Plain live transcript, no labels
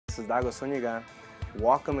This is Dago Zuniga.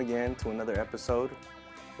 Welcome again to another episode.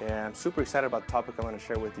 And I'm super excited about the topic I'm going to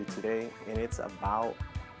share with you today, and it's about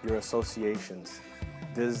your associations.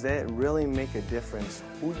 Does that really make a difference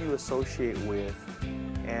who you associate with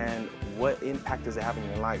and what impact does it have in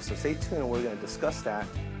your life? So stay tuned and we're going to discuss that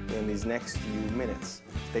in these next few minutes.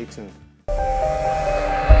 Stay tuned.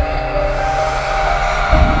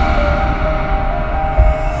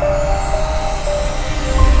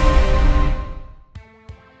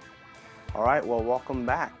 All right, well, welcome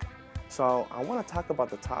back. So I want to talk about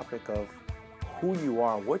the topic of who you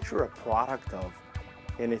are, what you're a product of.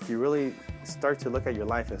 And if you really start to look at your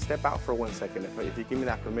life and step out for 1 second, if you give me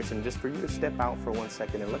that permission, just for you to step out for 1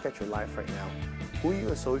 second and look at your life right now. Who are you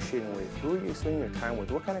associating with? Who are you spending your time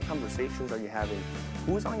with? What kind of conversations are you having?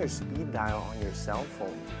 Who's on your speed dial on your cell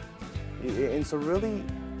phone? And so really,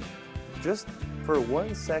 just for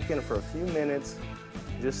 1 second, for a few minutes,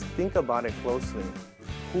 just think about it closely.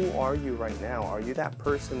 Who are you right now? Are you that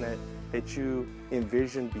person that you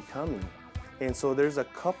envision becoming? And so there's a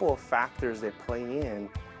couple of factors that play in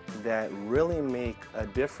that really make a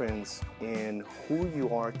difference in who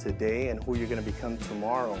you are today and who you're going to become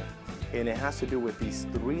tomorrow. And it has to do with these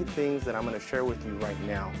three things that I'm going to share with you right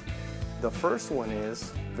now. The first one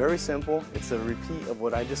is very simple. It's a repeat of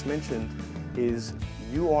what I just mentioned, is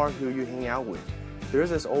you are who you hang out with.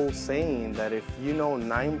 There's this old saying that if you know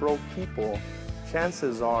 9 broke people,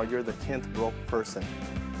 chances are you're the 10th broke person.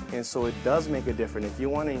 And so it does make a difference. If you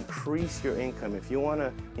want to increase your income, if you want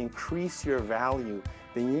to increase your value,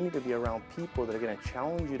 then you need to be around people that are going to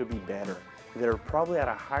challenge you to be better, that are probably at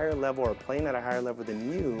a higher level or playing at a higher level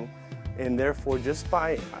than you. And therefore, just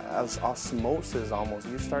by osmosis almost,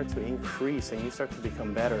 you start to increase and you start to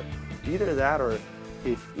become better. Either that, or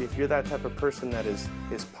if you're that type of person that is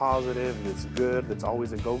positive, that's good, that's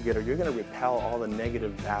always a go-getter, you're going to repel all the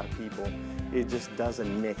negative, bad people. It just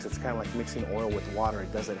doesn't mix. It's kind of like mixing oil with water.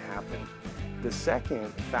 It doesn't happen. The second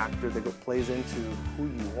factor that plays into who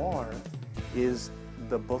you are is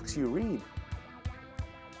the books you read.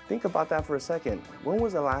 Think about that for a second. When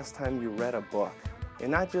was the last time you read a book?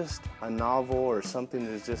 And not just a novel or something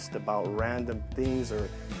that's just about random things, or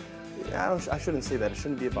I shouldn't say that. It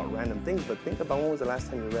shouldn't be about random things, but think about when was the last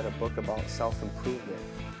time you read a book about self-improvement,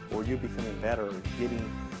 or you becoming better, or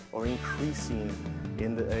getting or increasing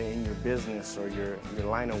in your business or your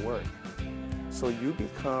line of work. So you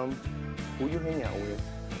become who you hang out with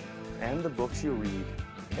and the books you read.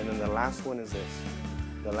 And then the last one is this.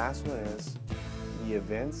 The last one is the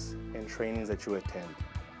events and trainings that you attend.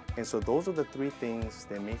 And so those are the three things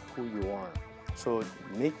that make who you are. So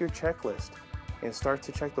make your checklist and start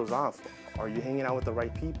to check those off. Are you hanging out with the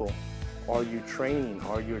right people? Are you training?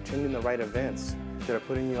 Are you attending the right events that are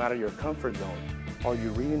putting you out of your comfort zone? Are you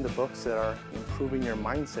reading the books that are improving your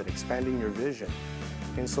mindset, expanding your vision?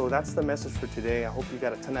 And so that's the message for today. I hope you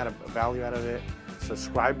got a ton of value out of it.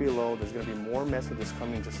 Subscribe below. There's going to be more messages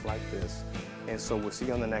coming just like this. And so we'll see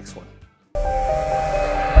you on the next one.